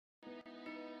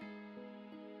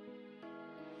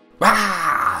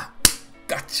Ah!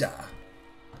 Gotcha!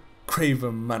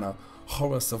 Kraven Manor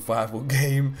horror survival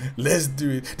game. Let's do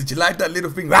it. Did you like that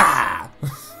little thing? Ah!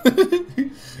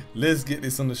 Let's get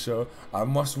this on the show. I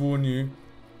must warn you,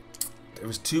 there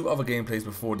was 2 other gameplays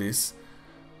before this,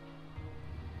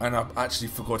 and I've actually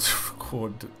forgot to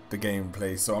record the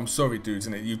gameplay. So I'm sorry, dudes,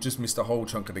 and you've just missed a whole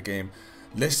chunk of the game.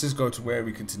 Let's just go to where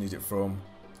we continued it from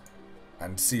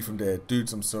and see from there.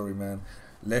 Dudes, I'm sorry, man.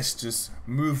 Let's just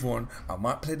move on. I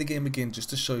might play the game again just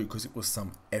to show you, because it was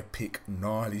some epic,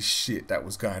 gnarly shit that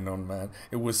was going on, man.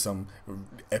 It was some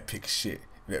epic shit.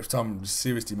 Some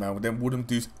seriously, man, with them wooden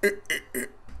dudes,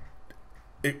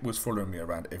 it was following me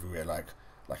around everywhere like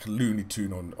a Looney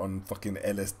Tune on fucking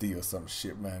LSD or some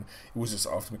shit, man. It was just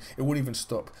after me. It wouldn't even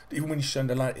stop. Even when you shone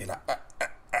the light, it like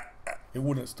it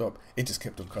wouldn't stop. It just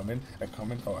kept on coming and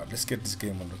coming. All right, let's get this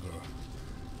game on the go.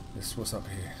 This what's up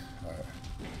here. All right.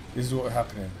 This is what's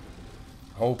happening.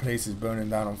 The whole place is burning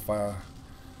down on fire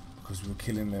because we were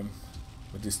killing them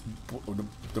with this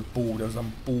the ball. There was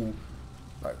some ball.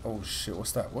 Like, oh shit,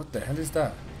 what's that? What the hell is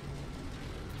that?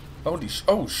 Holy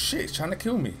oh shit, it's trying to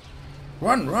kill me.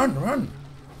 Run, run, run.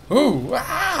 Oh,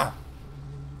 ah!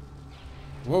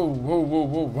 Whoa, whoa, whoa,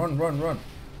 whoa, run, run, run.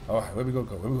 Alright, where we go?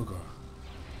 Where we go?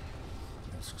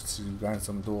 Let's see, behind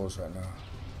some doors right now.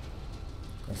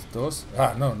 That's doors?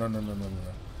 Ah, no.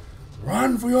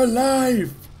 Run for your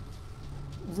life!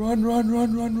 Run.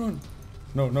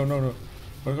 No. What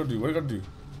I gotta do?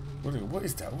 What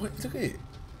is that? What? Look at it.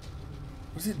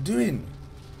 What's it doing?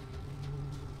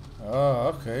 Ah,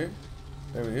 okay.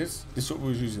 There it is. This is what we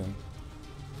was using.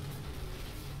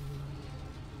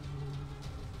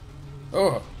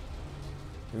 Oh.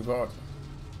 We got.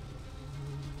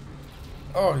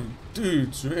 Oh,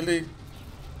 dudes, really?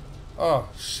 Oh,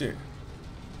 shit.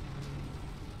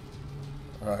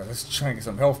 Alright, let's try and get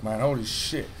some health, man. Holy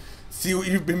shit. See what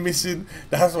you've been missing?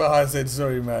 That's why I said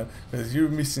sorry, man. Because you're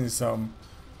missing some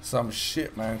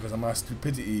shit, man. Because of my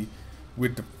stupidity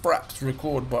with the fraps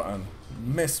record button.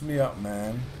 Mess me up,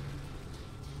 man.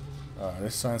 Alright,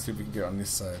 let's try and see if we can get on this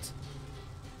side.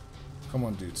 Come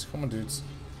on, dudes.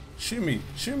 Shoot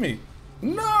me.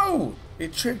 No!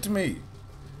 It tricked me.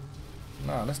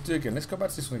 Nah, let's do it again. Let's go back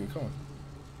to this one again. Come on.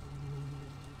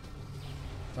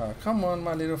 Alright, come on,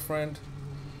 my little friend.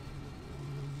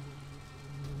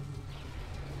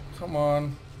 Come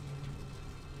on.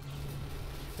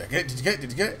 Did you get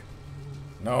it?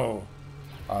 No.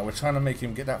 Alright, we're trying to make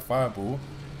him get that fireball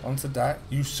onto that.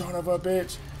 You son of a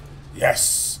bitch.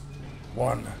 Yes.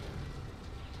 1.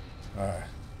 Alright.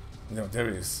 No, there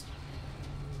it is.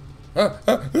 Get out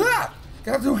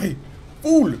of the way.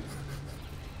 Fool.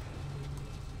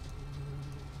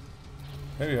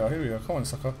 Here we are. Come on,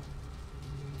 sucker.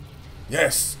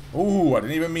 Yes. Oh, I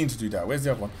didn't even mean to do that. Where's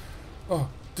the other one? Oh,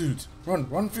 dude.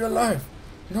 Run for your life.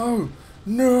 No.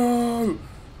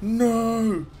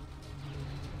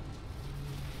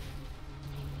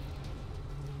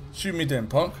 Shoot me then,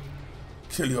 punk.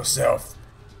 Kill yourself.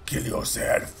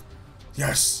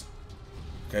 Yes.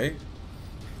 Okay.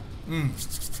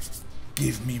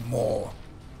 Give me more.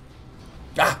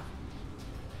 Ah!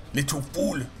 Little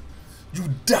fool. You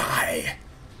die.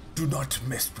 Do not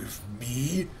mess with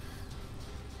me.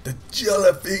 The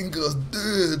Jellyfingers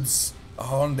dudes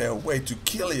are on their way to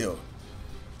kill you.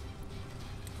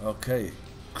 Okay.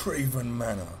 Kraven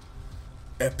Manor.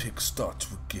 Epic start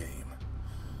to a game.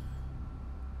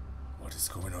 What is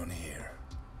going on here?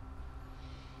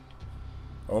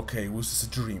 Okay, was this a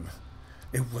dream?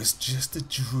 It was just a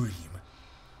dream.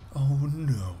 Oh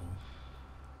no.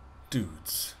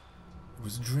 Dudes, it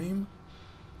was a dream?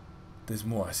 There's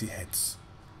more. I see heads.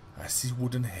 I see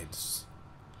wooden heads.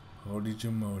 Holy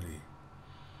jamoly.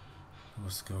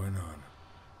 What's going on?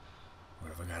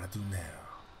 What have I gotta do now?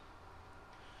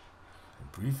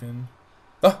 Breathe in.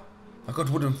 Ah! I got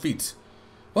wooden feet.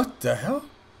 What the hell?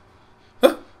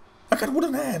 Ah! I got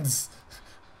wooden hands.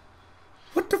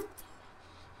 What the?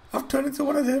 I've turned into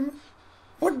one of them.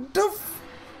 What the?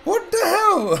 What the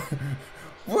hell?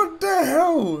 What the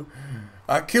hell?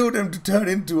 I killed them to turn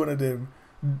into one of them.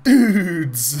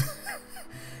 Dudes.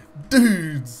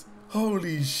 Dudes.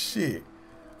 Holy shit.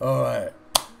 Alright.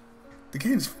 The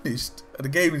game's finished. The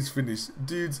game is finished.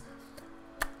 Dudes,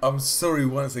 I'm sorry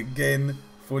once again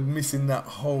for missing that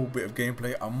whole bit of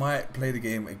gameplay. I might play the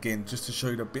game again just to show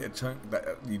you the bit of chunk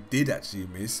that you did actually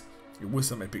miss. It was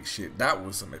some epic shit. That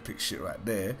was some epic shit right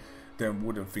there. Them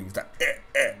wooden things that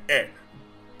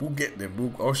we'll get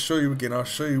them. I'll show you again. I'll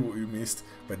show you what you missed.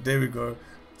 But there we go.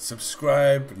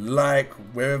 Subscribe, like,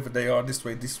 wherever they are. This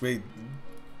way.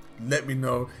 Let me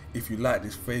know if you like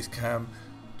this face cam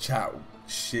chat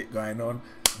shit going on.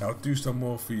 And I'll do some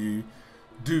more for you.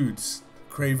 Dudes,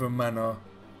 Kraven Manor.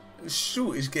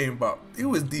 Shortish game, but it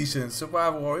was decent.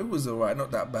 Survival Horror, it was alright,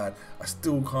 not that bad. I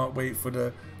still can't wait for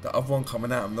the other one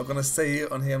coming out. I'm not gonna say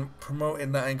it on here, I'm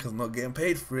promoting that because I'm not getting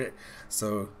paid for it.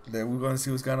 So then we're gonna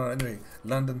see what's going on. Anyway,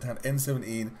 London Town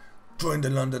N17. Join the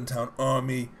London Town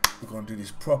Army. We're gonna do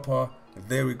this proper.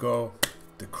 There we go.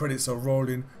 The credits are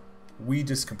rolling. We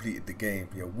just completed the game.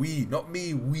 Yeah, we, not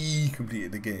me, we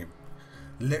completed the game.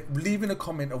 Leave in a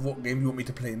comment of what game you want me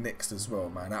to play next as well,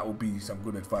 man. That will be some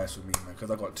good advice for me, man, because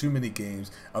I got too many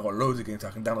games. I got loads of games. I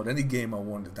can download any game I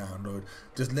want to download.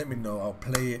 Just let me know. I'll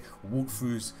play it,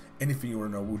 walkthroughs, anything you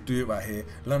want to know. We'll do it right here.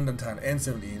 London Town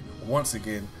N17. Once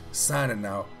again, signing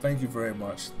out. Thank you very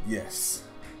much. Yes.